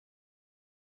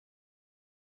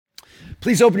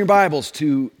Please open your Bibles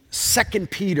to 2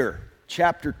 Peter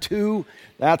chapter 2.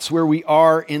 That's where we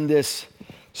are in this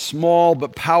small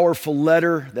but powerful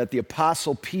letter that the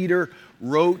Apostle Peter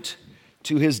wrote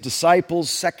to his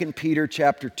disciples. 2 Peter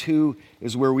chapter 2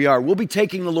 is where we are. We'll be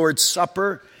taking the Lord's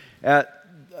Supper at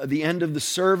the end of the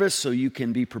service, so you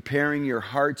can be preparing your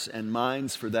hearts and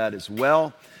minds for that as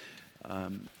well.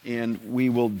 And we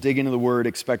will dig into the Word,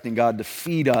 expecting God to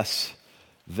feed us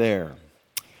there.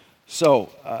 So,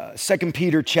 2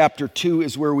 Peter chapter 2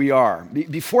 is where we are.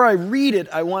 Before I read it,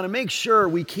 I want to make sure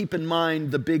we keep in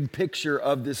mind the big picture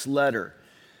of this letter.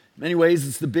 In many ways,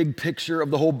 it's the big picture of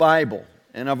the whole Bible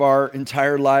and of our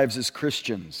entire lives as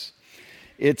Christians.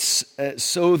 It's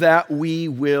so that we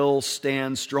will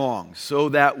stand strong, so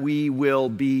that we will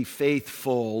be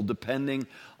faithful, depending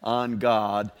on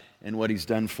God and what He's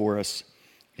done for us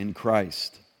in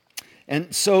Christ.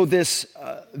 And so this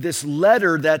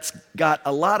letter that's got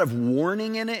a lot of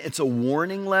warning in it, it's a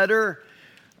warning letter,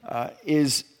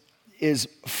 is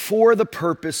for the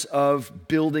purpose of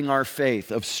building our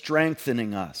faith, of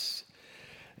strengthening us.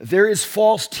 There is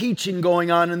false teaching going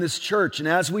on in this church, and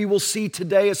as we will see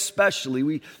today especially,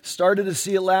 we started to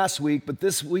see it last week, but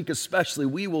this week especially,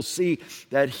 we will see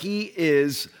that he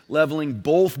is leveling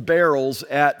both barrels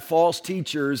at false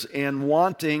teachers and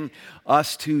wanting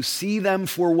us to see them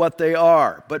for what they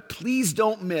are. But please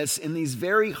don't miss in these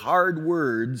very hard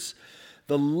words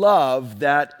the love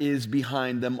that is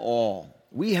behind them all.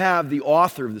 We have the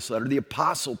author of this letter, the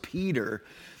Apostle Peter,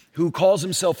 who calls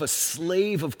himself a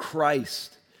slave of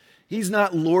Christ. He's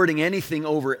not lording anything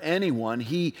over anyone.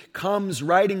 He comes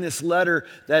writing this letter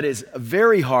that is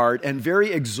very hard and very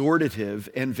exhortative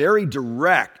and very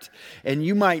direct. And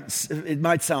it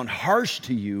might sound harsh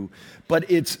to you,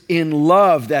 but it's in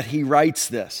love that he writes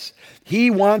this. He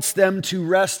wants them to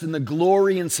rest in the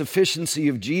glory and sufficiency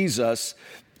of Jesus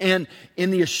and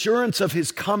in the assurance of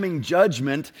his coming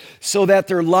judgment, so that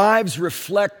their lives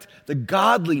reflect the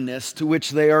godliness to which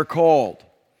they are called.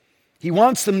 He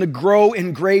wants them to grow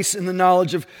in grace in the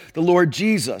knowledge of the Lord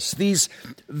Jesus.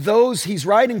 Those he's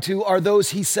writing to are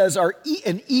those he says are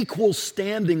an equal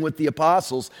standing with the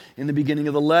apostles in the beginning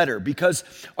of the letter, because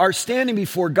our standing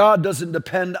before God doesn't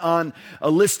depend on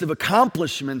a list of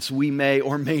accomplishments we may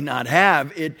or may not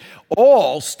have. It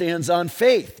all stands on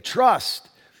faith, trust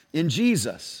in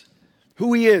Jesus,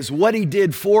 who he is, what he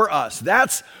did for us.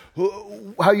 That's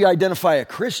how you identify a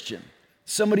Christian.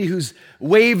 Somebody who's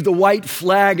waved the white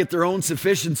flag at their own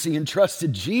sufficiency and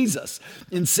trusted Jesus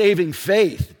in saving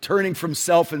faith, turning from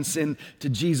self and sin to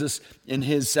Jesus in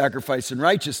his sacrifice and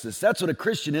righteousness. That's what a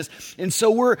Christian is. And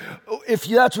so if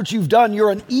that's what you've done,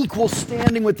 you're on equal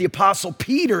standing with the Apostle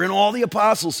Peter and all the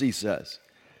apostles, he says.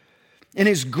 And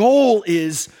his goal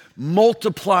is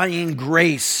multiplying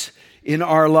grace in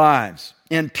our lives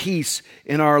and peace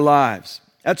in our lives.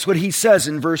 That's what he says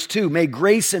in verse 2. May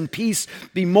grace and peace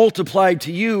be multiplied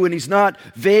to you. And he's not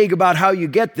vague about how you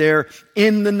get there,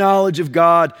 in the knowledge of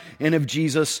God and of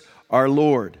Jesus our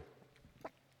Lord.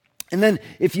 And then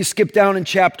if you skip down in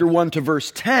chapter 1 to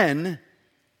verse 10,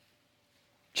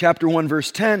 chapter 1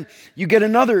 verse 10, you get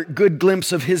another good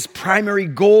glimpse of his primary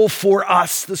goal for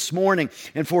us this morning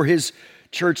and for his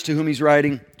church to whom he's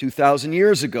writing 2,000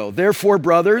 years ago. Therefore,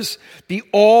 brothers, be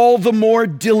all the more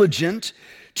diligent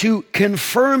to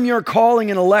confirm your calling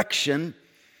and election,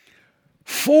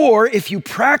 for if you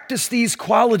practice these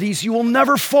qualities, you will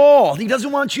never fall. He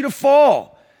doesn't want you to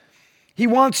fall. He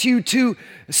wants you to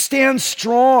stand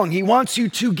strong. He wants you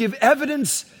to give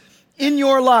evidence in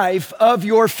your life of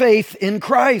your faith in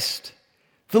Christ,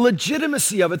 the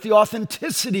legitimacy of it, the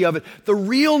authenticity of it, the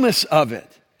realness of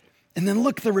it. And then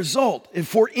look at the result.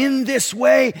 For in this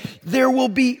way, there will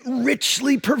be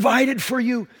richly provided for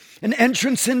you an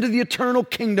entrance into the eternal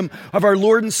kingdom of our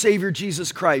Lord and Savior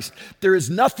Jesus Christ. There is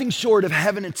nothing short of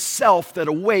heaven itself that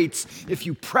awaits if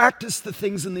you practice the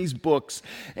things in these books,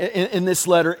 in this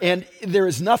letter, and there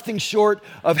is nothing short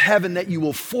of heaven that you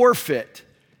will forfeit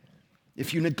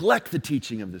if you neglect the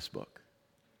teaching of this book.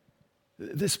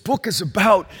 This book is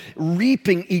about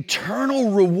reaping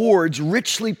eternal rewards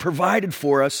richly provided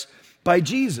for us by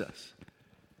Jesus.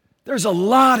 There's a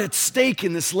lot at stake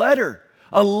in this letter.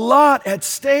 A lot at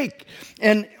stake.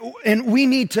 And we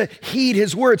need to heed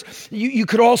his words. You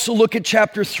could also look at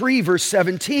chapter 3, verse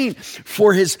 17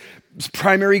 for his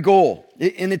primary goal.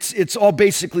 And it's all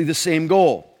basically the same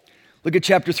goal. Look at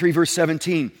chapter 3, verse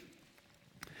 17.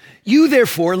 You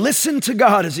therefore, listen to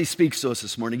God as he speaks to us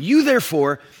this morning. You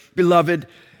therefore, beloved,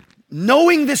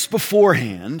 knowing this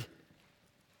beforehand,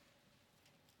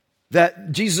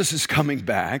 that Jesus is coming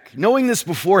back, knowing this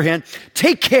beforehand,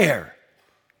 take care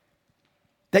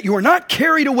that you are not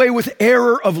carried away with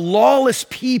error of lawless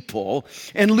people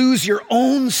and lose your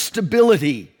own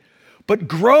stability, but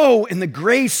grow in the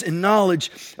grace and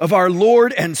knowledge of our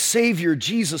Lord and Savior,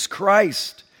 Jesus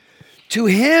Christ. To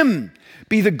him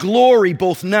be the glory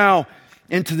both now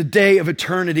and to the day of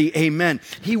eternity. Amen.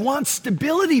 He wants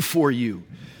stability for you.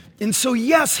 And so,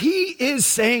 yes, he is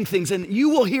saying things, and you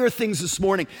will hear things this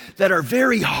morning that are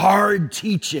very hard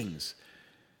teachings.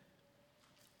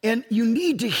 And you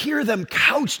need to hear them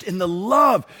couched in the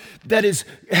love that is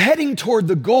heading toward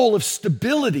the goal of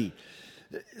stability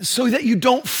so that you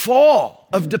don't fall,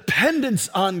 of dependence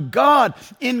on God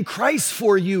in Christ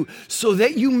for you so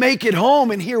that you make it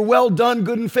home and hear, well done,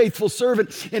 good and faithful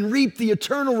servant, and reap the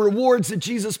eternal rewards that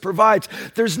Jesus provides.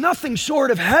 There's nothing short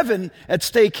of heaven at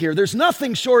stake here. There's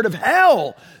nothing short of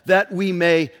hell that we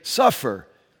may suffer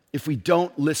if we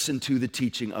don't listen to the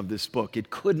teaching of this book. It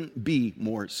couldn't be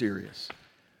more serious.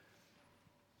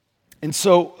 And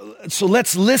so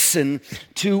let's listen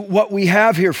to what we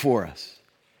have here for us.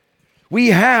 We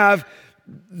have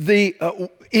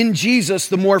in Jesus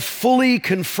the more fully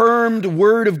confirmed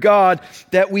word of God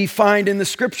that we find in the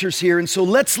scriptures here. And so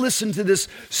let's listen to this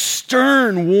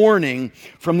stern warning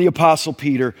from the Apostle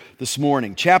Peter this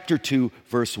morning. Chapter 2,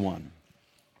 verse 1.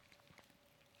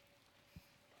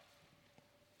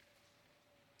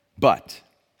 But,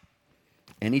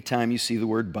 anytime you see the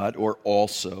word but or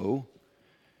also,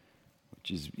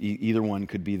 which is either one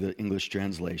could be the English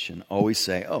translation, always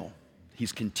say, oh,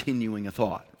 he's continuing a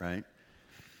thought, right?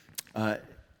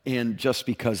 And just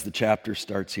because the chapter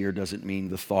starts here doesn't mean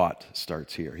the thought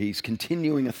starts here. He's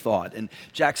continuing a thought. And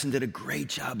Jackson did a great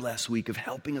job last week of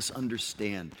helping us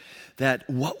understand that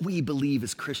what we believe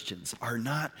as Christians are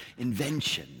not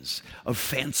inventions of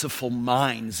fanciful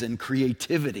minds and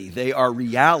creativity. They are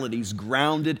realities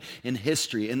grounded in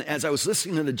history. And as I was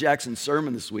listening to the Jackson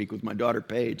sermon this week with my daughter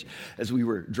Paige, as we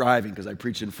were driving, because I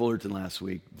preached in Fullerton last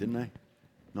week, didn't I?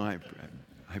 No,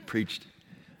 I preached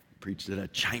at a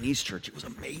Chinese church. It was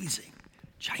amazing.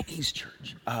 Chinese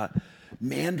church.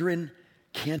 Mandarin,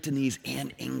 Cantonese,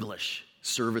 and English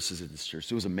services at this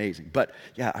church. It was amazing. But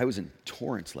yeah, I was in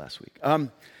Torrance last week.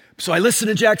 So I listened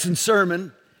to Jackson's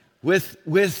sermon with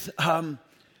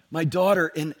my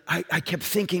daughter, and I kept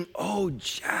thinking, oh,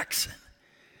 Jackson,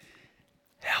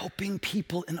 helping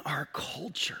people in our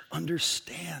culture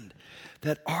understand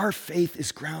that our faith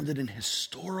is grounded in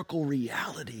historical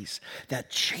realities that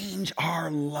change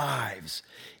our lives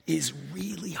is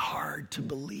really hard to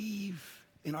believe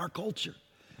in our culture.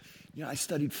 You know, I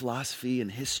studied philosophy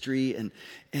and history and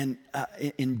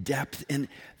in depth, and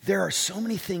there are so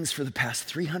many things for the past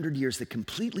 300 years that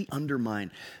completely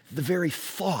undermine the very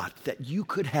thought that you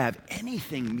could have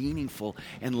anything meaningful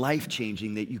and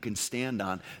life-changing that you can stand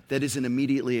on that isn't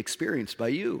immediately experienced by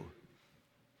you.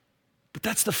 But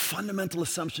that's the fundamental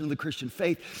assumption of the Christian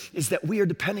faith, is that we are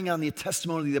depending on the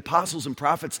testimony of the apostles and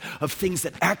prophets of things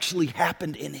that actually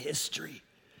happened in history,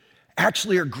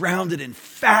 actually are grounded in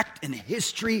fact and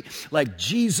history, like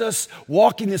Jesus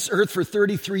walking this earth for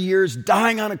 33 years,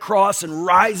 dying on a cross and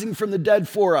rising from the dead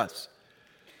for us.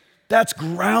 That's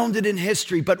grounded in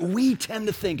history, but we tend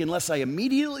to think, unless I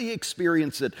immediately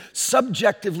experience it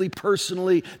subjectively,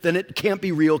 personally, then it can't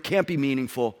be real, can't be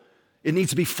meaningful. It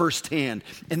needs to be firsthand.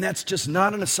 And that's just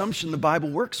not an assumption the Bible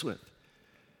works with.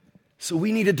 So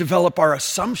we need to develop our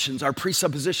assumptions, our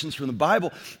presuppositions from the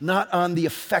Bible, not on the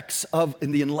effects of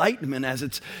the Enlightenment as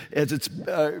it's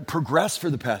progressed for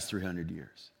the past 300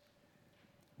 years.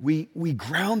 We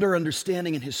ground our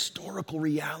understanding in historical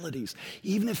realities.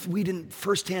 Even if we didn't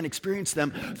firsthand experience them,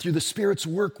 through the Spirit's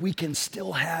work, we can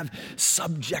still have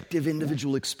subjective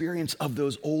individual experience of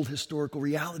those old historical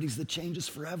realities that change us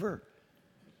forever.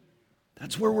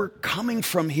 That's where we're coming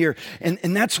from here.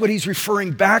 And that's what he's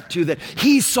referring back to, that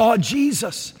he saw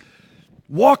Jesus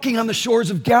walking on the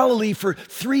shores of Galilee for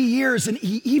 3 years, and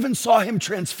he even saw him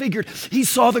transfigured. He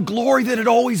saw the glory that had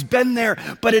always been there,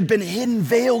 but had been hidden,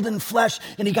 veiled in flesh,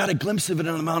 and he got a glimpse of it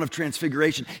on the Mount of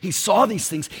Transfiguration. He saw these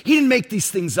things. He didn't make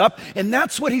these things up, and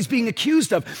that's what he's being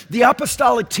accused of. The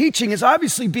apostolic teaching is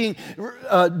obviously being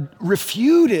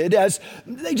refuted as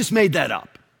they just made that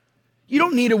up. You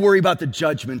don't need to worry about the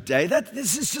judgment day.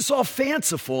 This is just all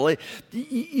fanciful.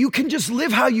 You can just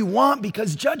live how you want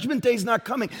because judgment day is not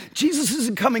coming. Jesus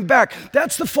isn't coming back.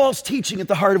 That's the false teaching at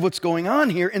the heart of what's going on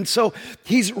here. And so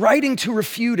he's writing to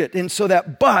refute it. And so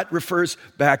that but refers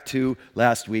back to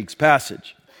last week's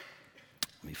passage.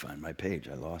 Let me find my page.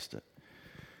 I lost it.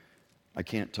 I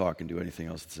can't talk and do anything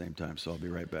else at the same time, so I'll be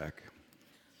right back.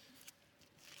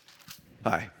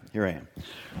 Hi, here I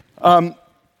am.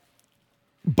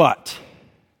 But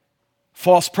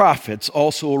false prophets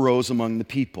also arose among the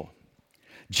people,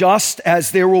 just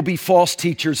as there will be false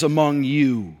teachers among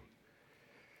you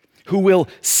who will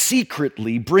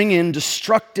secretly bring in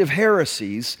destructive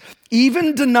heresies,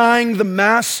 even denying the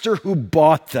master who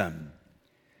bought them,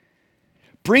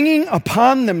 bringing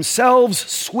upon themselves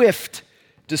swift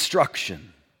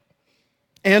destruction.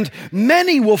 And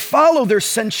many will follow their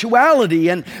sensuality,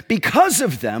 and because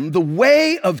of them, the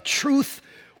way of truth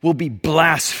will be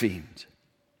blasphemed.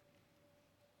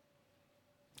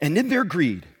 And in their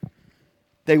greed,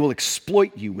 they will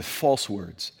exploit you with false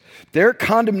words. Their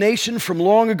condemnation from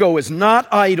long ago is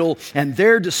not idle, and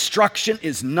their destruction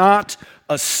is not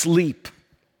asleep.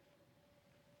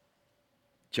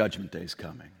 Judgment day is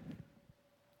coming.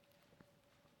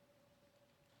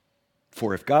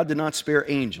 For if God did not spare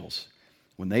angels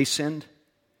when they sinned,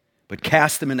 but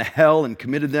cast them into hell and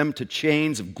committed them to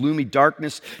chains of gloomy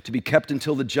darkness to be kept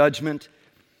until the judgment,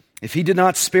 if he did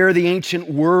not spare the ancient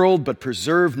world, but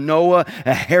preserved Noah,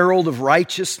 a herald of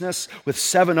righteousness, with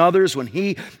 7 others, when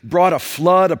he brought a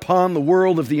flood upon the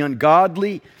world of the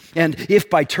ungodly, and if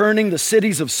by turning the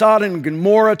cities of Sodom and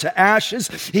Gomorrah to ashes,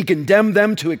 he condemned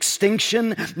them to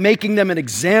extinction, making them an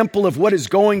example of what is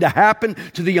going to happen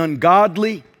to the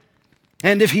ungodly,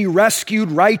 and if he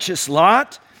rescued righteous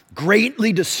Lot,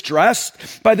 greatly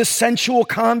distressed by the sensual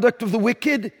conduct of the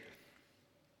wicked,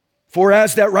 for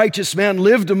as that righteous man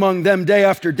lived among them day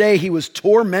after day, he was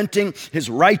tormenting his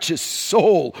righteous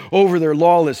soul over their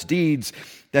lawless deeds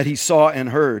that he saw and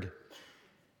heard.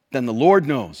 Then the Lord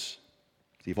knows,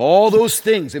 if all those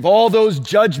things, if all those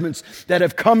judgments that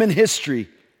have come in history,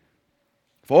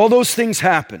 if all those things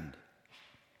happened,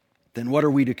 then what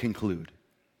are we to conclude?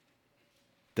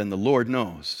 Then the Lord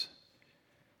knows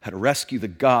how to rescue the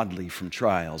godly from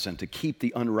trials and to keep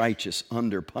the unrighteous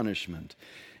under punishment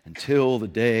until the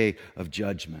day of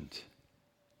judgment,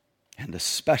 and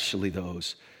especially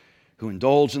those who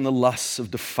indulge in the lusts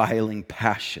of defiling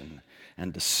passion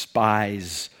and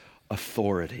despise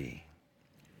authority.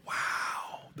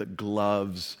 Wow, the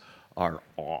gloves are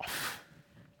off.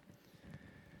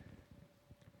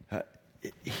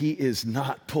 He is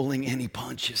not pulling any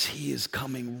punches. He is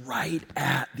coming right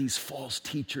at these false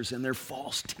teachers and their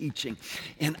false teaching.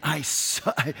 And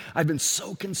I've been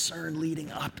so concerned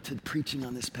leading up to preaching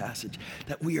on this passage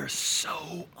that we are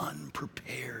so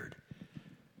unprepared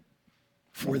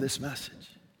for this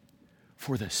message,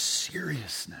 for the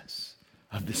seriousness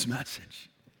of this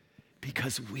message,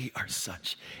 because we are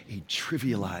such a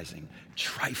trivializing,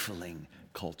 trifling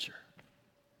culture.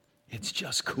 It's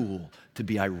just cool to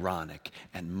be ironic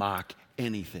and mock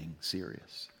anything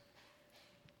serious.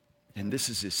 And this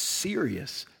is as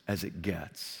serious as it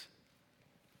gets.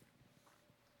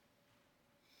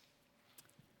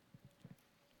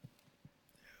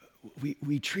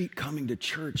 We treat coming to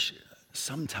church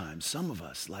sometimes, some of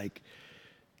us, like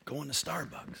going to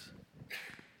Starbucks.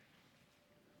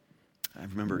 I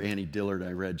remember Annie Dillard,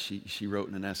 I read, she wrote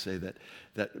in an essay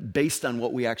that based on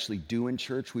what we actually do in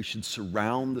church, we should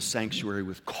surround the sanctuary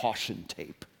with caution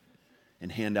tape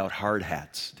and hand out hard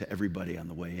hats to everybody on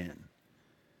the way in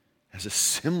as a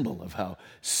symbol of how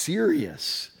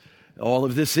serious all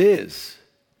of this is.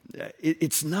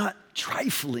 It's not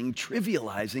trifling,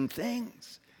 trivializing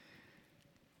things.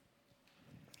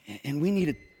 And we need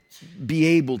to be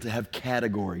able to have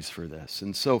categories for this.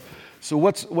 And so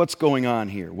what's going on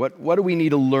here? What do we need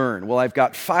to learn? Well, I've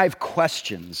got 5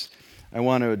 questions I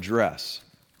want to address.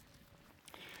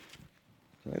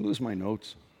 Did I lose my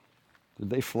notes? Did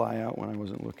they fly out when I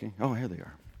wasn't looking? Oh, here they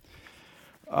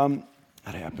are.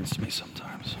 That happens to me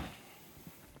sometimes.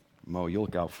 Mo, you'll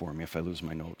look out for me if I lose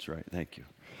my notes, right? Thank you.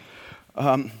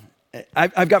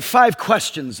 I've got 5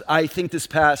 questions I think this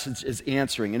passage is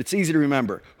answering, and it's easy to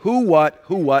remember. Who, what,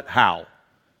 how.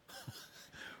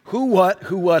 Who,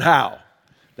 what, how.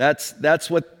 That's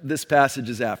what this passage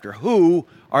is after. Who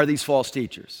are these false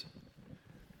teachers?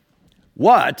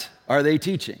 What are they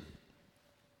teaching?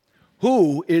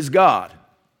 Who is God?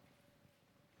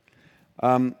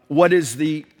 What is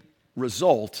the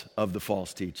result of the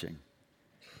false teaching?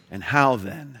 And how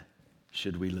then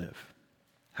should we live?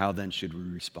 How then should we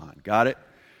respond? Got it?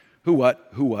 Who,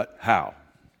 what, how.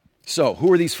 So,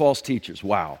 who are these false teachers?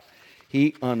 Wow.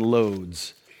 He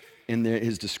unloads in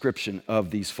his description of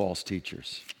these false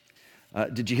teachers.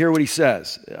 Did you hear what he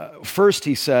says? First,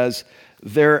 he says,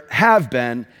 there have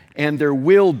been and there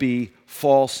will be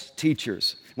false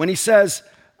teachers. When he says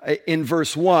in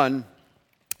verse 1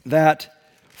 that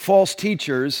false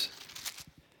teachers,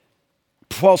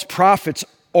 false prophets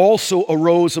also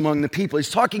arose among the people. He's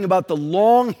talking about the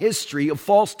long history of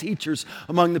false teachers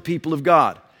among the people of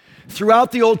God.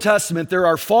 Throughout the Old Testament, there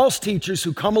are false teachers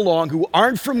who come along who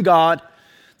aren't from God.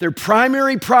 Their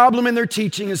primary problem in their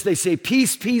teaching is they say,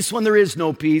 peace, peace, when there is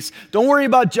no peace. Don't worry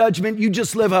about judgment. You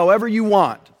just live however you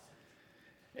want.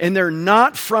 And they're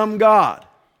not from God.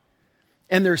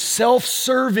 And they're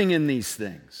self-serving in these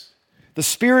things. The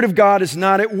Spirit of God is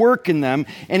not at work in them.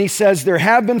 And he says there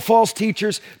have been false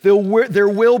teachers. There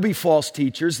will be false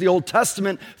teachers. The Old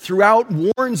Testament throughout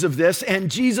warns of this.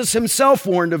 And Jesus himself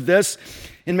warned of this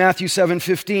in Matthew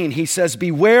 7:15. He says,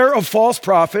 beware of false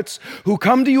prophets who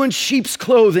come to you in sheep's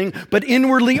clothing, but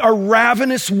inwardly are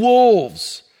ravenous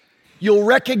wolves. You'll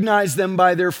recognize them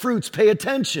by their fruits. Pay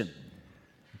attention.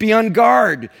 Be on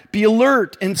guard. Be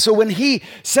alert. And so when he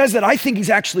says that, I think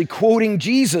he's actually quoting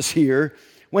Jesus here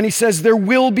when he says there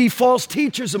will be false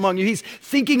teachers among you. He's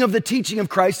thinking of the teaching of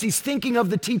Christ. He's thinking of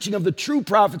the teaching of the true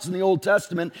prophets in the Old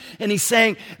Testament. And he's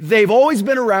saying they've always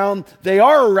been around, they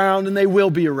are around, and they will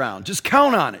be around. Just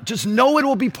count on it. Just know it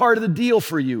will be part of the deal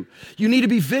for you. You need to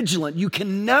be vigilant. You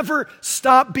can never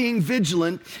stop being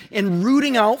vigilant in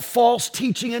rooting out false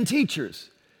teaching and teachers.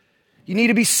 You need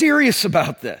to be serious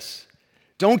about this.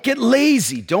 Don't get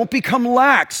lazy. Don't become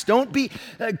lax. Don't be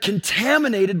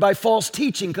contaminated by false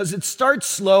teaching, because it starts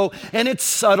slow and it's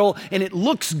subtle and it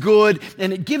looks good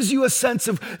and it gives you a sense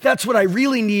of that's what I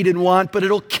really need and want, but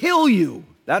it'll kill you.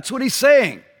 That's what he's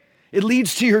saying. It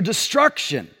leads to your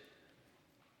destruction.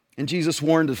 And Jesus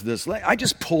warned us of this. I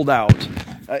just pulled out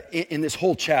in this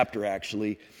whole chapter,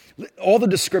 actually, all the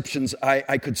descriptions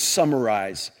I could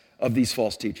summarize of these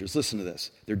false teachers. Listen to this.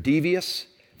 They're devious.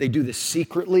 They do this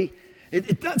secretly.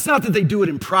 It's not that they do it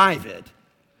in private.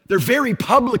 They're very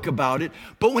public about it.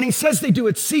 But when he says they do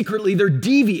it secretly, they're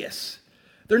devious.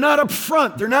 They're not up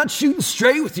front. They're not shooting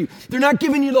straight with you. They're not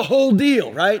giving you the whole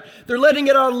deal, right? They're letting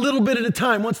it out a little bit at a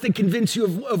time once they convince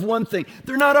you of one thing.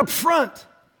 They're not up front.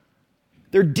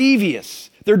 They're devious.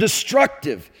 They're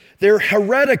destructive. They're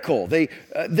heretical.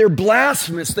 They're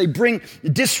blasphemous. They bring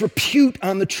disrepute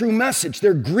on the true message.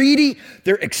 They're greedy.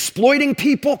 They're exploiting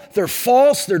people. They're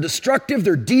false. They're destructive.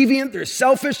 They're deviant. They're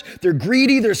selfish. They're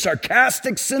greedy. They're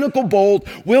sarcastic, cynical, bold,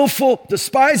 willful,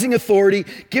 despising authority,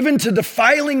 given to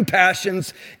defiling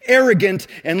passions, arrogant,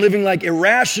 and living like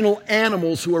irrational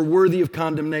animals who are worthy of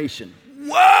condemnation.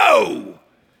 Whoa!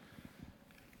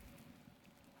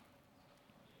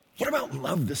 What about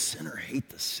love the sinner, hate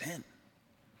the sin?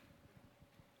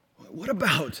 What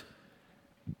about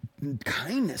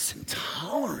kindness and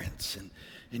tolerance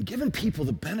and giving people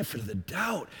the benefit of the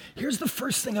doubt? Here's the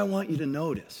first thing I want you to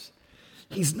notice.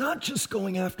 He's not just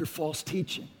going after false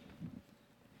teaching.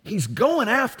 He's going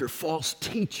after false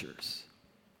teachers.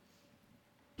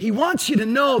 He wants you to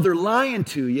know they're lying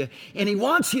to you, and he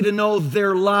wants you to know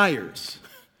they're liars.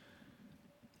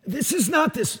 This is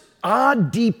not this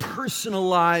odd,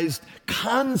 depersonalized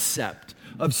concept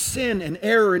of sin and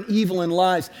error and evil and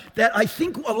lies that I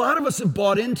think a lot of us have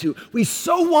bought into. We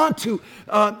so want to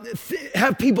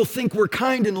have people think we're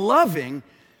kind and loving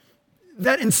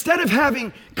that instead of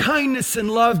having kindness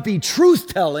and love be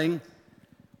truth-telling,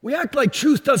 we act like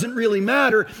truth doesn't really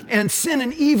matter, and sin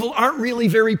and evil aren't really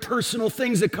very personal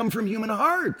things that come from human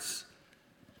hearts.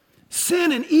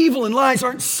 Sin and evil and lies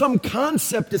aren't some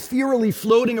concept ethereally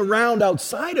floating around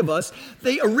outside of us.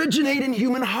 They originate in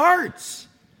human hearts.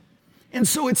 And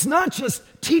so it's not just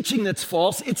teaching that's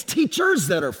false, it's teachers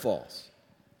that are false.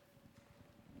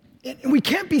 And we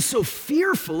can't be so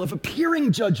fearful of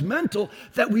appearing judgmental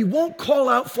that we won't call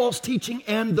out false teaching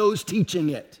and those teaching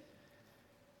it.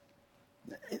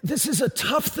 This is a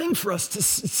tough thing for us to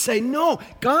say, no.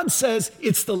 God says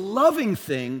it's the loving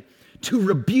thing to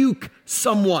rebuke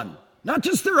someone. Not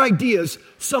just their ideas,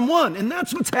 someone. And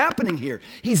that's what's happening here.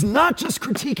 He's not just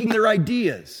critiquing their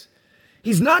ideas.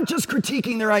 He's not just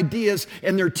critiquing their ideas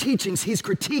and their teachings. He's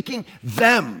critiquing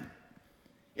them.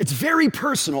 It's very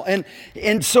personal.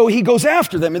 And so he goes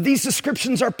after them. And these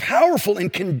descriptions are powerful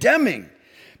and condemning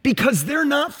because they're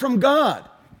not from God.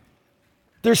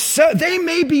 They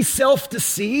may be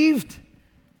self-deceived,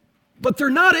 but they're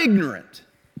not ignorant.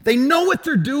 They know what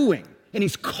they're doing. And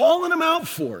he's calling them out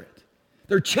for it.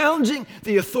 They're challenging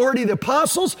the authority of the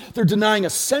apostles. They're denying a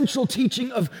central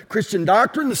teaching of Christian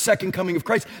doctrine, the second coming of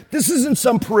Christ. This isn't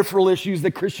some peripheral issues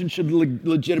that Christians should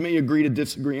legitimately agree to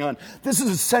disagree on. This is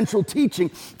a central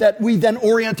teaching that we then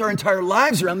orient our entire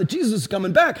lives around, that Jesus is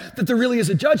coming back, that there really is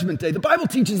a judgment day. The Bible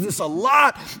teaches this a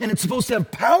lot, and it's supposed to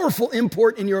have powerful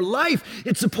import in your life.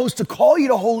 It's supposed to call you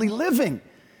to holy living,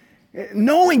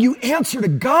 knowing you answer to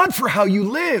God for how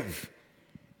you live.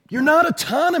 You're not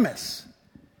autonomous.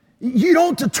 You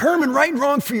don't determine right and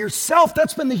wrong for yourself.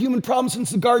 That's been the human problem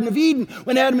since the Garden of Eden,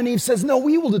 when Adam and Eve says, no,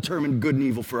 we will determine good and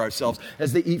evil for ourselves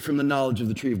as they eat from the knowledge of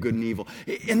the tree of good and evil.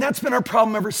 And that's been our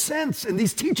problem ever since. And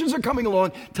these teachers are coming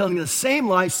along telling the same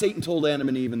lie Satan told Adam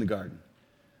and Eve in the garden.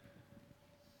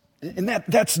 And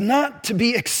that's not to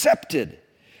be accepted.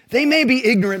 They may be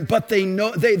ignorant, but they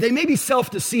know, they may be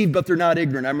self-deceived, but they're not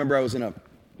ignorant. I remember I was in a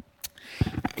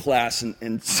class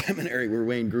in seminary where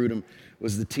Wayne Grudem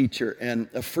was the teacher, and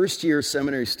a first-year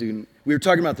seminary student, we were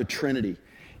talking about the Trinity,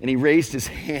 and he raised his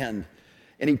hand,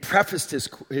 and he prefaced his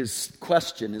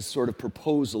question, his sort of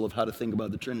proposal of how to think about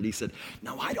the Trinity. He said,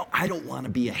 no, I don't want to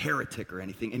be a heretic or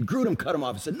anything. And Grudem cut him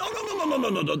off and said, no,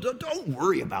 don't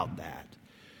worry about that.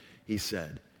 He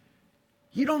said,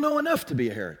 you don't know enough to be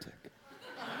a heretic.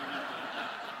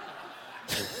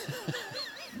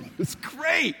 It was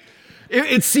great.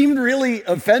 It seemed really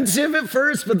offensive at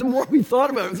first, but the more we thought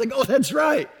about it, it was like, oh, that's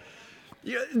right.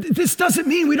 This doesn't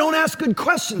mean we don't ask good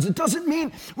questions. It doesn't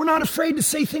mean we're not afraid to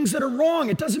say things that are wrong.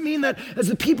 It doesn't mean that as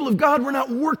the people of God, we're not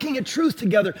working at truth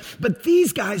together. But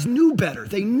these guys knew better.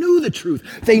 They knew the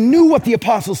truth. They knew what the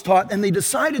apostles taught, and they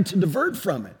decided to divert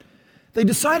from it. They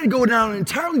decided to go down an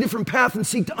entirely different path and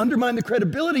seek to undermine the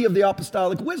credibility of the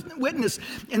apostolic witness.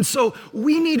 And so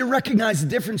we need to recognize the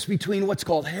difference between what's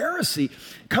called heresy,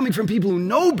 coming from people who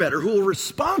know better, who are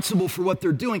responsible for what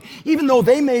they're doing, even though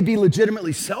they may be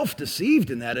legitimately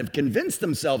self-deceived in that, have convinced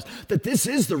themselves that this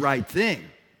is the right thing.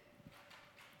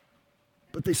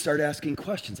 But they start asking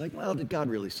questions like, well, did God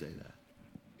really say that?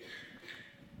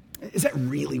 Is that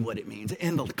really what it means?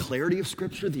 And the clarity of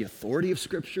Scripture, the authority of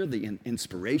Scripture, the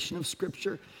inspiration of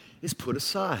Scripture is put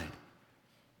aside.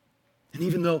 And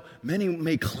even though many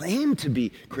may claim to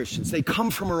be Christians, they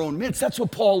come from our own midst. That's what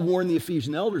Paul warned the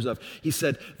Ephesian elders of. He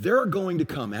said, there are going to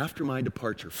come, after my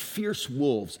departure, fierce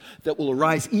wolves that will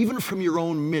arise even from your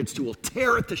own midst, who will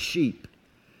tear at the sheep.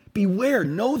 Beware,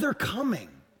 know they're coming.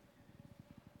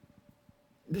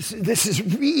 This is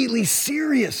really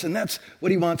serious, and that's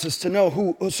what he wants us to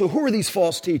know. So who are these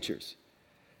false teachers?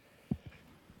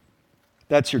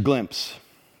 That's your glimpse.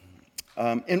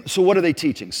 And so what are they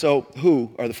teaching? So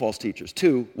who are the false teachers?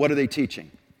 2, what are they teaching?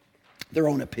 Their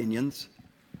own opinions.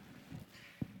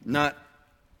 Not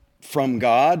from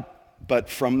God, but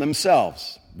from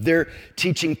themselves. They're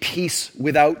teaching peace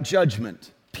without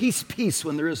judgment. Peace, peace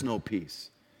when there is no peace.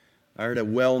 I heard a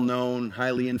well-known,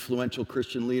 highly influential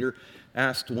Christian leader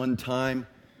asked one time,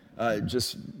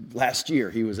 just last year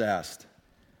he was asked,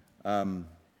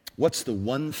 what's the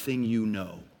one thing you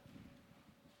know?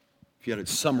 If you had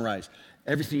to summarize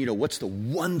everything you know, what's the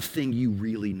one thing you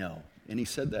really know? And he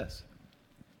said this,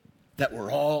 that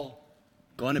we're all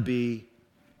going to be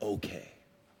okay.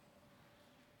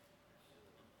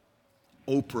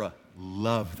 Oprah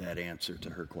loved that answer to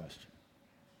her question.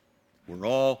 We're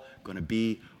all going to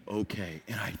be okay.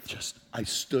 And I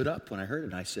stood up when I heard it,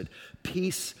 and I said,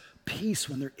 peace, peace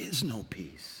when there is no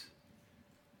peace.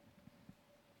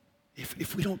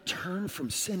 If we don't turn from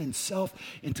sin and self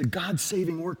into God's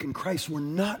saving work in Christ, we're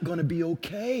not going to be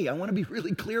okay. I want to be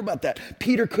really clear about that.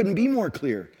 Peter couldn't be more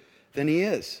clear than he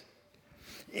is.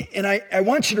 And I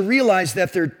want you to realize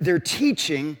that their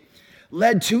teaching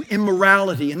led to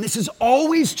immorality. And this is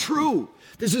always true.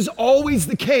 This is always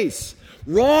the case.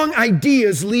 Wrong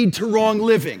ideas lead to wrong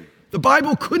living. The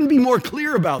Bible couldn't be more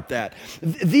clear about that.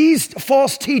 These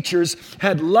false teachers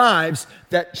had lives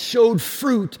that showed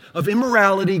fruit of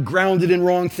immorality grounded in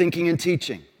wrong thinking and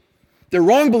teaching. Their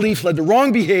wrong belief led to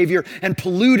wrong behavior and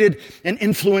polluted and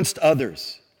influenced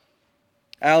others.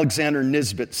 Alexander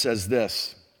Nisbet says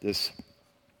this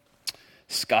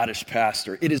Scottish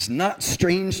pastor, "It is not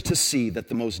strange to see that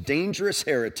the most dangerous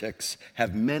heretics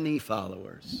have many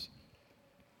followers.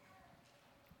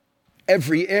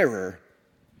 Every error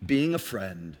being a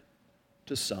friend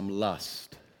to some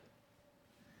lust."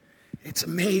 It's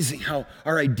amazing how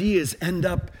our ideas end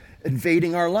up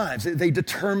invading our lives. They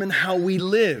determine how we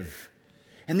live.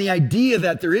 And the idea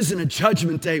that there isn't a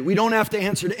judgment day, we don't have to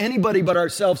answer to anybody but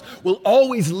ourselves, will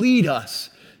always lead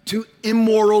us to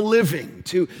immoral living,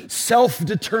 to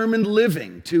self-determined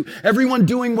living, to everyone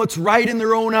doing what's right in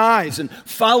their own eyes and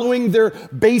following their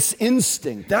base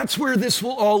instinct. That's where this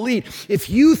will all lead.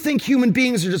 If you think human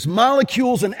beings are just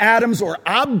molecules and atoms or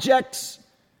objects,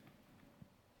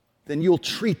 then you'll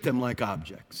treat them like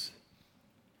objects.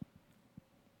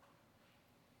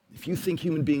 If you think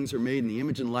human beings are made in the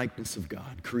image and likeness of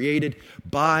God, created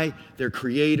by their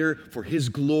Creator for His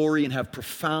glory and have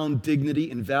profound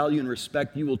dignity and value and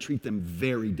respect, you will treat them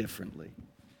very differently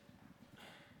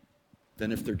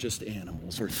than if they're just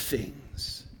animals or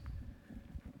things.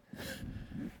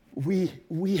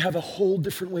 we have a whole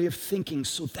different way of thinking,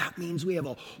 so that means we have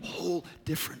a whole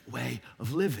different way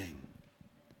of living.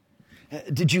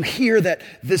 Did you hear that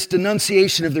this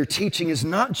denunciation of their teaching is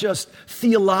not just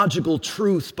theological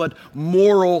truth, but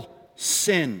moral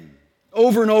sin?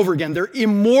 Over and over again, they're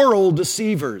immoral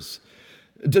deceivers.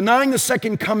 Denying the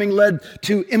second coming led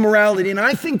to immorality. And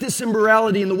I think this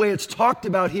immorality, in the way it's talked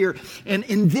about here, and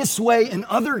in this way, in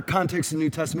other contexts in the New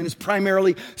Testament, is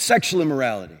primarily sexual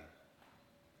immorality.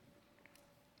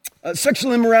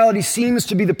 Sexual immorality seems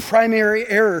to be the primary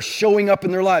error showing up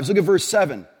in their lives. Look at verse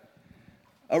 7.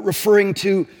 Referring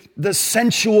to the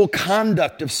sensual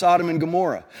conduct of Sodom and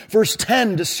Gomorrah. Verse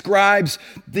 10 describes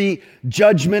the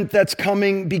judgment that's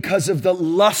coming because of the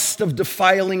lust of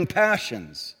defiling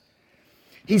passions.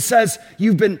 He says,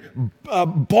 you've been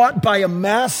bought by a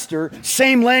master.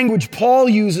 Same language Paul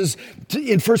uses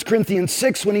in 1 Corinthians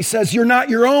 6 when he says, you're not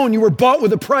your own, you were bought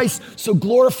with a price, so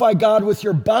glorify God with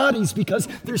your bodies, because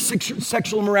there's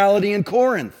sexual immorality in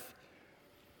Corinth.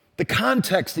 The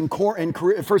context in 1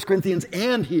 Corinthians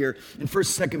and here in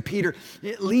 1st and 2nd Peter,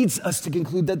 it leads us to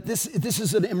conclude that this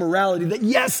is an immorality that,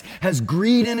 yes, has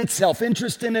greed in it,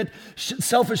 self-interest in it,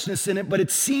 selfishness in it, but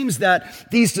it seems that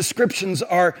these descriptions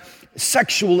are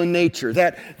sexual in nature,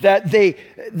 that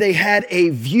they had a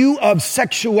view of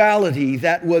sexuality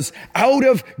that was out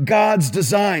of God's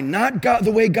design, not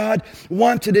the way God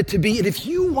wanted it to be. And if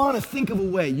you want to think of a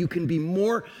way you can be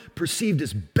more perceived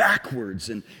as backwards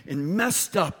and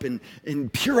messed up and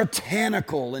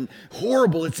puritanical and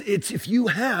horrible, it's if you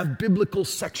have biblical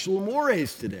sexual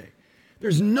mores today.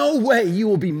 There's no way you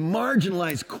will be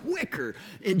marginalized quicker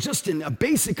in a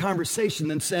basic conversation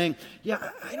than saying, yeah,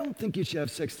 I don't think you should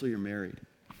have sex till you're married.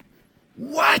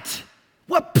 What?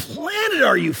 What planet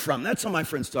are you from? That's how my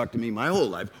friends talk to me my whole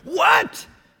life. What?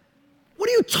 What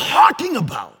are you talking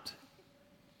about?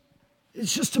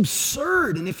 It's just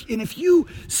absurd. And if you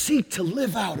seek to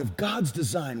live out of God's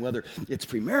design, whether it's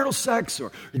premarital sex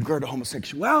or in regard to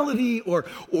homosexuality or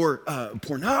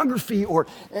pornography or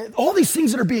all these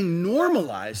things that are being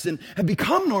normalized and have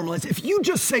become normalized, if you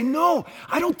just say, no,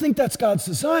 I don't think that's God's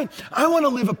design, I want to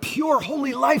live a pure,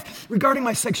 holy life regarding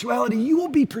my sexuality, you will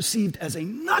be perceived as a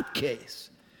nutcase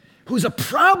who's a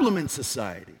problem in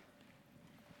society.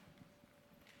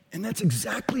 And that's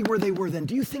exactly where they were then.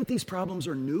 Do you think these problems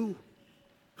are new?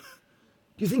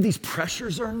 Do you think these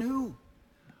pressures are new?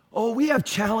 Oh, we have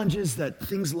challenges that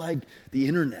things like the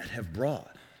internet have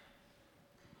brought.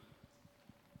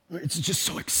 It's just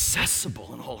so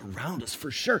accessible and all around us, for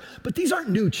sure. But these aren't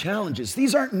new challenges.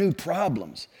 These aren't new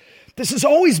problems. This has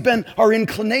always been our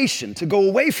inclination to go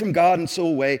away from God and so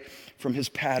away from his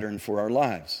pattern for our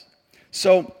lives.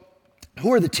 So,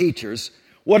 who are the teachers?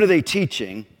 What are they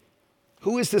teaching?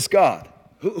 Who is this God?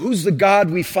 Who's the God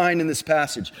we find in this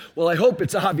passage? Well, I hope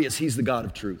it's obvious he's the God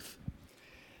of truth.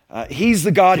 He's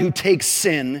the God who takes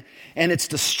sin and its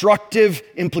destructive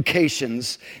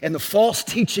implications and the false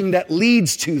teaching that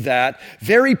leads to that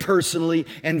very personally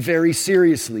and very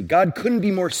seriously. God couldn't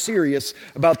be more serious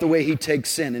about the way he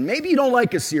takes sin. And maybe you don't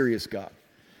like a serious God.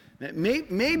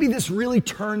 Maybe this really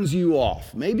turns you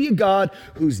off. Maybe a God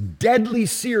who's deadly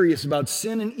serious about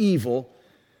sin and evil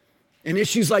and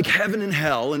issues like heaven and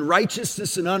hell and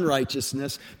righteousness and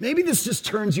unrighteousness, maybe this just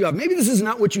turns you off. Maybe this is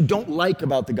not what you don't like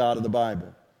about the God of the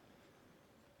Bible.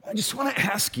 I just want to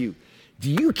ask you,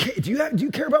 do you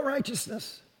care about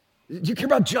righteousness? Do you care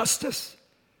about justice?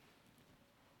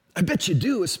 I bet you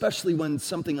do, especially when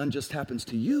something unjust happens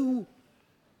to you.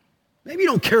 Maybe you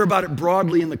don't care about it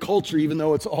broadly in the culture, even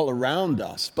though it's all around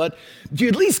us. But do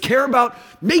you at least care about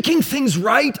making things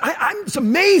right? It's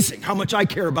amazing how much I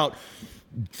care about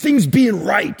things being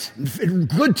right and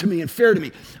good to me and fair to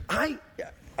me. I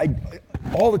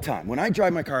all the time, when I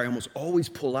drive my car, I almost always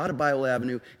pull out of Bible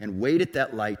Avenue and wait at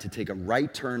that light to take a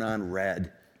right turn on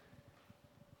red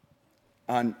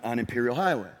on Imperial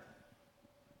Highway.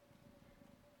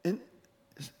 And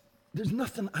there's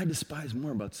nothing I despise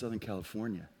more about Southern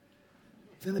California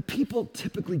than the people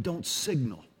typically don't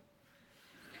signal.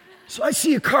 So I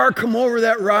see a car come over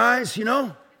that rise,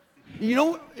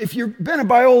 if you've been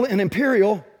by an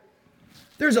Imperial,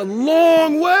 there's a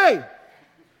long way.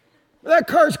 That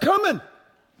car's coming.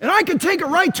 And I can take a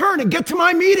right turn and get to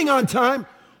my meeting on time,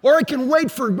 or I can wait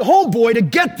for homeboy to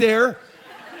get there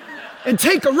and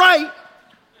take a right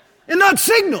and not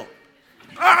signal.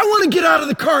 I want to get out of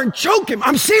the car and choke him.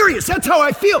 I'm serious. That's how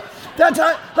I feel. That's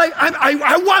how,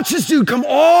 I watch this dude come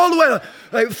all the way,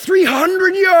 like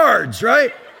 300 yards,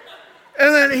 right?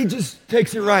 And then he just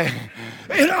takes it right.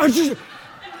 And I was just,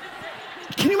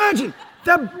 can you imagine?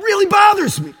 That really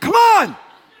bothers me. Come on.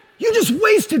 You just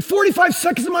wasted 45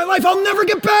 seconds of my life I'll never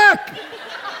get back.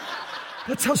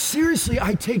 That's how seriously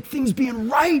I take things being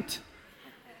right.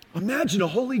 Imagine a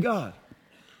holy God.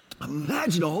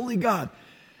 Imagine a holy God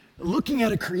looking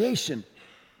at a creation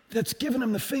that's giving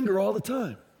him the finger all the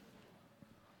time.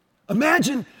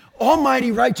 Imagine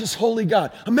almighty, righteous, holy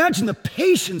God. Imagine the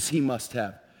patience he must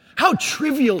have. How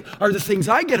trivial are the things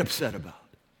I get upset about?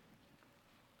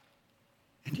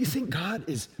 And do you think God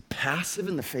is passive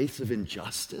in the face of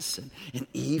injustice and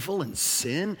evil and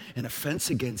sin and offense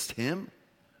against him?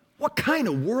 What kind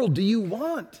of world do you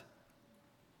want?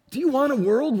 Do you want a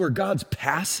world where God's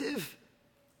passive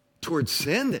toward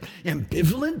sin,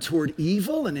 ambivalent toward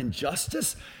evil and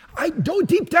injustice?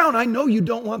 Deep down, I know you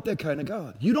don't want that kind of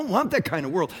God. You don't want that kind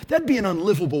of world. That'd be an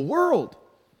unlivable world.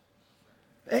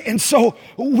 And so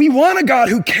we want a God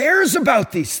who cares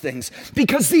about these things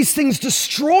because these things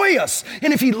destroy us.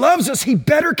 And if he loves us, he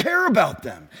better care about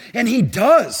them. And he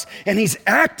does. And he's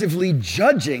actively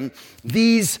judging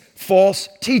these false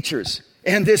teachers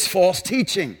and this false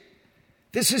teaching.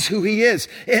 This is who he is.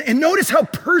 And notice how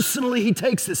personally he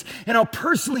takes this and how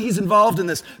personally he's involved in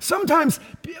this. Sometimes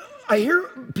I hear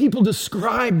people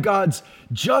describe God's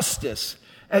justice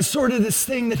as sort of this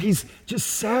thing that he's just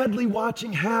sadly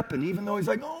watching happen, even though he's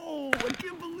like, oh, I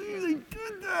can't believe they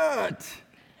did that.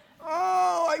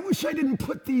 Oh, I wish I didn't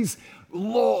put these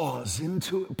laws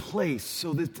into place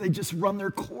so that they just run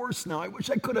their course now. I wish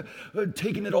I could have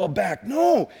taken it all back.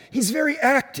 No, he's very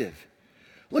active.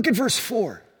 Look at verse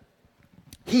 4.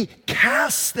 He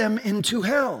casts them into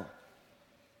hell.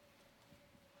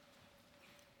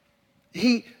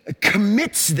 He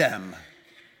commits them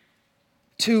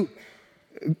to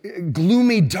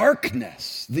gloomy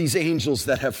darkness, these angels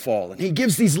that have fallen. He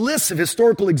gives these lists of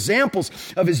historical examples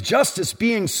of his justice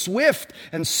being swift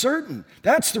and certain.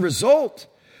 That's the result.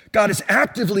 God is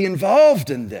actively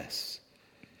involved in this.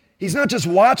 He's not just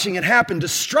watching it happen.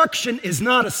 Destruction is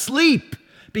not asleep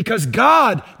because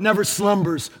God never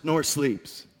slumbers nor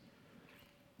sleeps.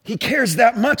 He cares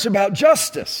that much about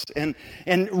justice and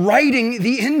righting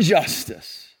the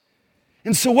injustice.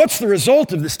 And so what's the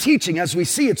result of this teaching? As we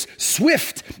see, it's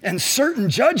swift and certain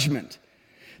judgment.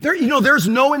 There's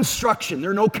no instruction.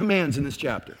 There are no commands in this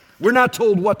chapter. We're not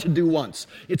told what to do once.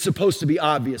 It's supposed to be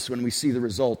obvious when we see the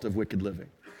result of wicked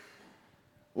living.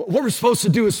 What we're supposed to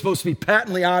do is supposed to be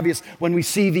patently obvious when we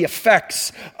see the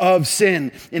effects of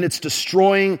sin in its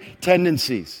destroying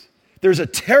tendencies. There's a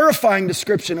terrifying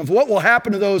description of what will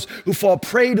happen to those who fall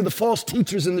prey to the false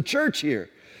teachers in the church here.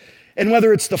 And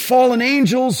whether it's the fallen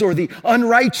angels or the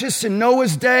unrighteous in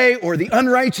Noah's day or the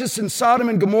unrighteous in Sodom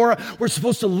and Gomorrah, we're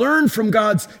supposed to learn from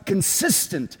God's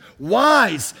consistent,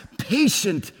 wise,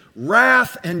 patient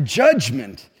wrath and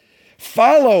judgment.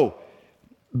 Follow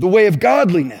the way of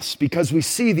godliness because we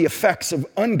see the effects of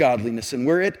ungodliness and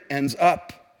where it ends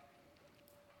up.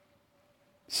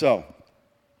 So,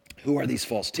 who are these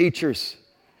false teachers?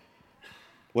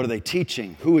 What are they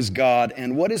teaching? Who is God?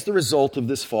 And what is the result of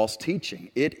this false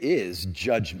teaching? It is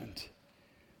judgment.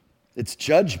 It's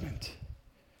judgment.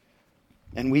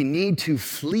 And we need to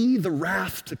flee the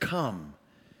wrath to come.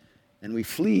 And we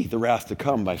flee the wrath to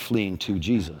come by fleeing to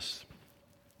Jesus.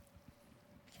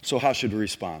 So how should we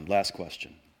respond? Last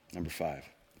question, number 5.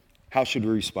 How should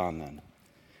we respond then?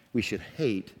 We should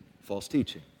hate false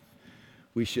teaching.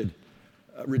 We should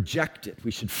reject it.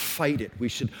 We should fight it. We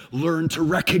should learn to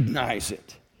recognize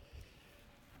it.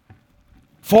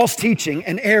 False teaching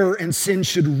and error and sin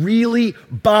should really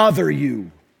bother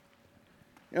you.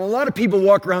 A lot of people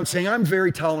walk around saying, I'm a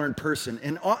very tolerant person.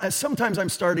 And sometimes I'm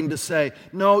starting to say,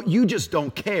 no, you just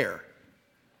don't care.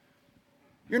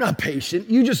 You're not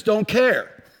patient. You just don't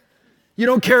care. You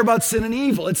don't care about sin and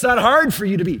evil. It's not hard for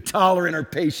you to be tolerant or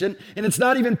patient. And it's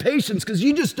not even patience because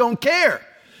you just don't care.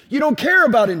 You don't care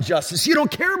about injustice. You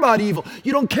don't care about evil.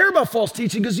 You don't care about false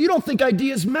teaching because you don't think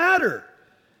ideas matter.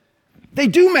 They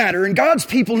do matter, and God's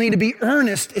people need to be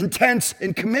earnest, intense,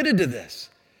 and committed to this.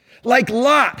 Like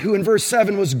Lot, who in verse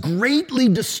 7 was greatly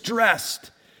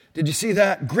distressed. Did you see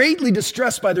that? Greatly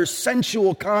distressed by their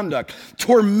sensual conduct,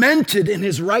 tormented in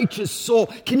his righteous soul.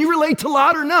 Can you relate to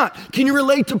Lot or not? Can you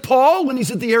relate to Paul when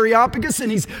he's at the Areopagus and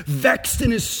he's vexed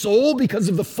in his soul because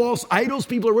of the false idols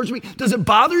people are worshiping? Does it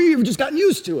bother you? You've just gotten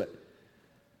used to it.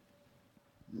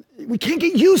 We can't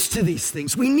get used to these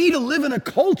things. We need to live in a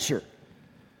culture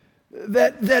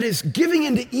that is giving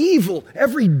into evil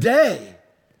every day.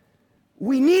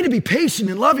 We need to be patient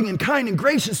and loving and kind and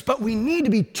gracious, but we need to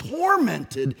be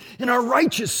tormented in our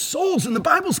righteous souls. And the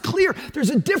Bible's clear. There's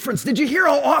a difference. Did you hear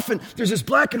how often there's this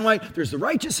black and white? There's the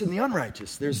righteous and the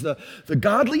unrighteous. There's the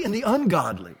godly and the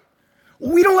ungodly.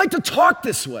 We don't like to talk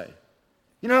this way.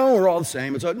 You know, we're all the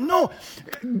same. No,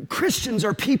 Christians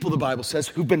are people, the Bible says,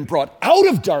 who've been brought out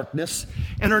of darkness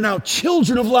and are now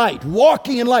children of light,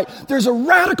 walking in light. There's a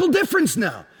radical difference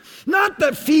now. Not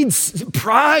that feeds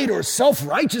pride or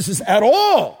self-righteousness at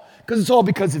all, because it's all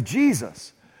because of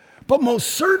Jesus. But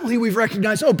most certainly we've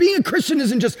recognized, being a Christian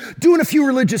isn't just doing a few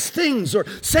religious things or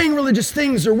saying religious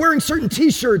things or wearing certain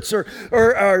t-shirts or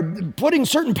putting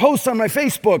certain posts on my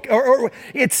Facebook. Or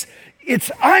it's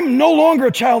I'm no longer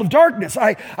a child of darkness.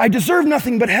 I deserve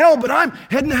nothing but hell, but I'm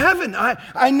heading to heaven.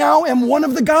 I now am one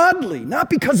of the godly, not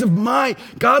because of my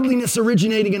godliness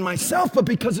originating in myself, but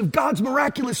because of God's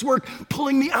miraculous work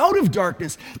pulling me out of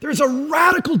darkness. There's a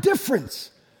radical difference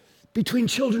between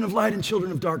children of light and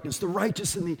children of darkness, the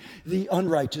righteous and the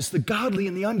unrighteous, the godly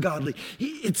and the ungodly.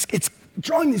 It's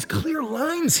drawing these clear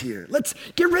lines here. Let's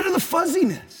get rid of the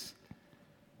fuzziness.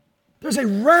 There's a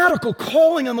radical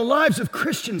calling on the lives of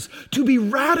Christians to be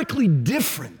radically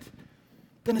different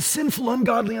than a sinful,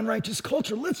 ungodly, unrighteous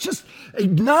culture. Let's just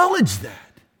acknowledge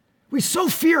that. We so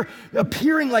fear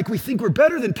appearing like we think we're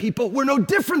better than people. We're no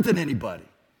different than anybody.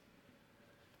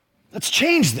 Let's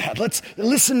change that. Let's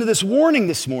listen to this warning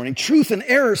this morning. Truth and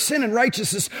error, sin and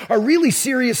righteousness are really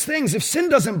serious things. If sin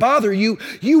doesn't bother you,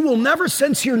 you will never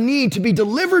sense your need to be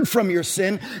delivered from your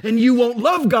sin, and you won't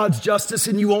love God's justice,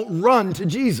 and you won't run to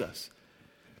Jesus.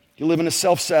 You live in a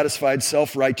self-satisfied,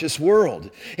 self-righteous world.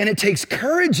 And it takes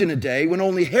courage in a day when the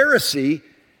only heresy,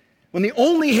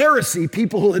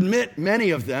 people will admit,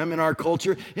 many of them in our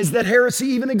culture, is that heresy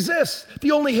even exists.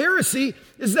 The only heresy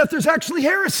is that there's actually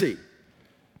heresy.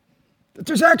 That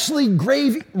there's actually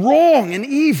grave wrong and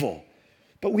evil.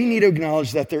 But we need to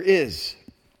acknowledge that there is.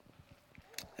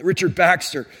 Richard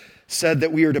Baxter said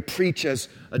that we are to preach as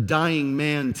a dying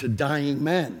man to dying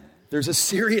men. There's a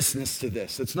seriousness to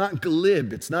this. It's not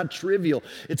glib. It's not trivial.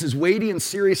 It's as weighty and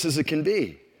serious as it can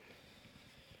be.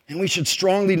 And we should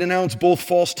strongly denounce both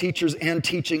false teachers and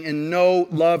teaching and know,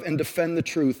 love, and defend the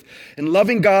truth. And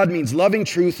loving God means loving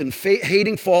truth and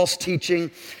hating false teaching.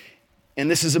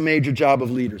 And this is a major job of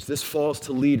leaders. This falls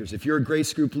to leaders. If you're a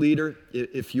grace group leader,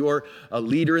 if you're a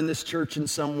leader in this church in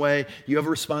some way, you have a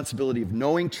responsibility of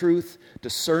knowing truth,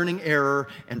 discerning error,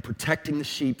 and protecting the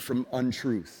sheep from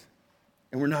untruth.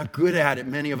 And we're not good at it,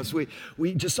 many of us.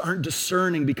 We just aren't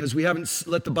discerning because we haven't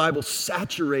let the Bible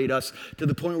saturate us to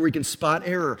the point where we can spot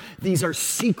error. These are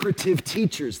secretive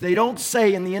teachers. They don't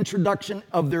say in the introduction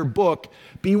of their book,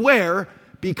 beware,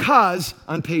 because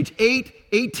on page 8,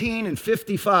 18, and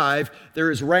 55, there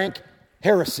is rank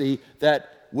heresy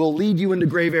that will lead you into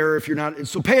grave error if you're not.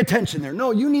 So pay attention there.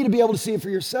 No, you need to be able to see it for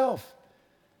yourself.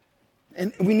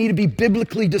 And we need to be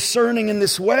biblically discerning in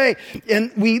this way.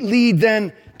 And we lead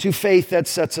then to faith that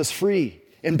sets us free.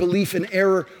 And belief in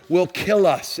error will kill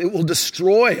us. It will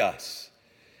destroy us.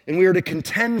 And we are to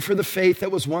contend for the faith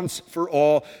that was once for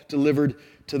all delivered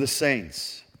to the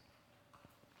saints.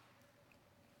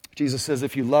 Jesus says,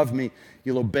 if you love me,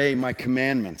 you'll obey my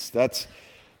commandments. That's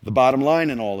the bottom line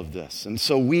in all of this. And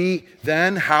so we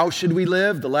then, how should we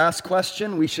live? The last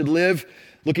question, we should live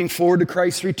looking forward to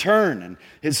Christ's return and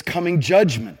his coming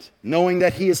judgment, knowing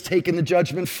that he has taken the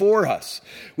judgment for us.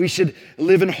 We should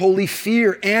live in holy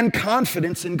fear and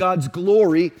confidence in God's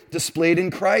glory displayed in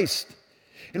Christ.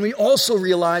 And we also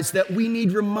realize that we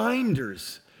need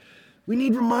reminders. We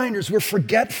need reminders. We're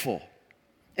forgetful.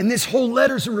 And this whole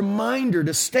letter is a reminder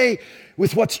to stay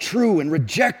with what's true and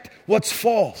reject what's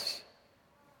false.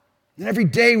 And every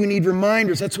day we need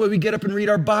reminders. That's why we get up and read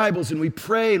our Bibles and we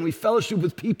pray and we fellowship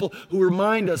with people who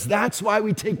remind us. That's why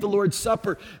we take the Lord's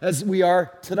Supper as we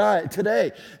are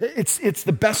today. It's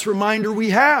the best reminder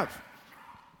we have.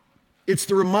 It's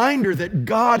the reminder that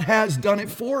God has done it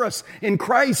for us in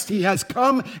Christ. He has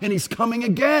come and he's coming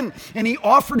again. And he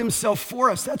offered himself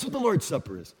for us. That's what the Lord's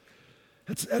Supper is.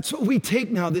 That's what we take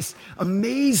now, this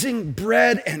amazing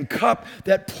bread and cup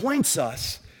that points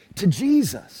us to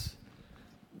Jesus.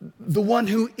 The one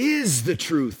who is the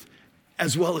truth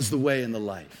as well as the way and the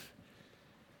life.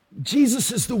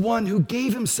 Jesus is the one who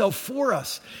gave himself for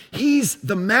us. He's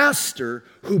the master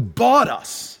who bought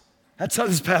us. That's how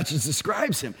this passage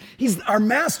describes him. He's our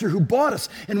master who bought us.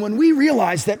 And when we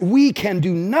realize that we can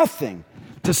do nothing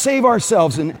to save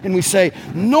ourselves, and we say,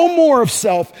 no more of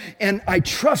self, and I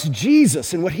trust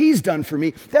Jesus and what he's done for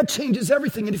me, that changes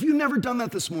everything. And if you've never done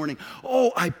that this morning,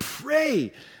 I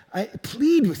pray, I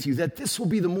plead with you that this will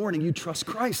be the morning you trust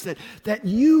Christ, that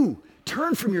you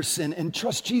turn from your sin and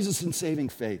trust Jesus in saving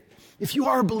faith. If you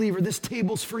are a believer, this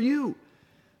table's for you.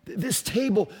 This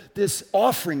table, this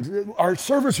offering, our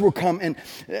servers will come and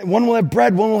one will have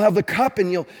bread, one will have the cup,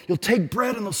 and you'll take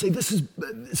bread and they'll say, this is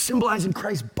symbolizing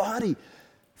Christ's body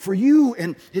for you,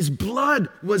 and his blood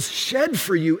was shed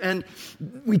for you. And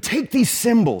we take these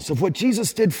symbols of what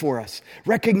Jesus did for us,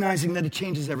 recognizing that it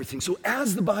changes everything. So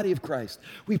as the body of Christ,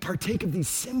 we partake of these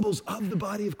symbols of the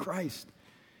body of Christ.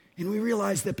 And we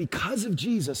realize that because of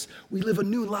Jesus, we live a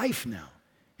new life now.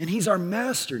 And he's our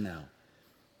master now.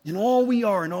 And all we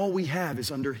are and all we have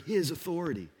is under his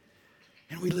authority.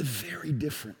 And we live very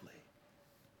differently,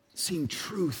 seeing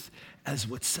truth as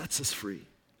what sets us free,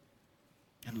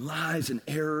 and lies and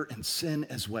error and sin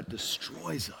as what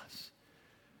destroys us.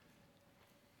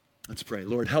 Let's pray.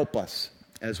 Lord, help us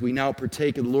as we now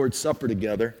partake of the Lord's Supper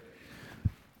together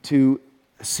to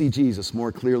see Jesus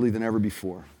more clearly than ever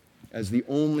before as the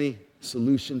only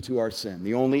solution to our sin,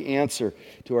 the only answer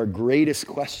to our greatest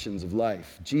questions of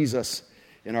life. Jesus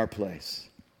in our place.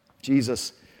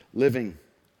 Jesus living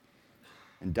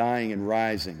and dying and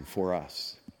rising for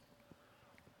us.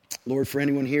 Lord, for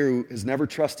anyone here who has never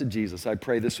trusted Jesus, I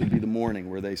pray this would be the morning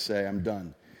where they say, I'm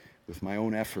done with my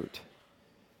own effort,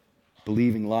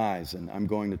 believing lies, and I'm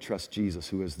going to trust Jesus,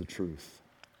 who is the truth.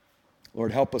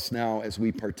 Lord, help us now as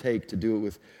we partake to do it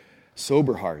with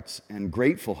sober hearts and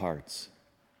grateful hearts.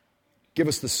 Give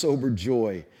us the sober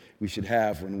joy we should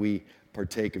have when we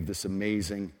partake of this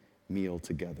amazing meal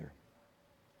together.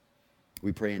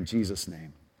 We pray in Jesus'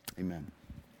 name. Amen.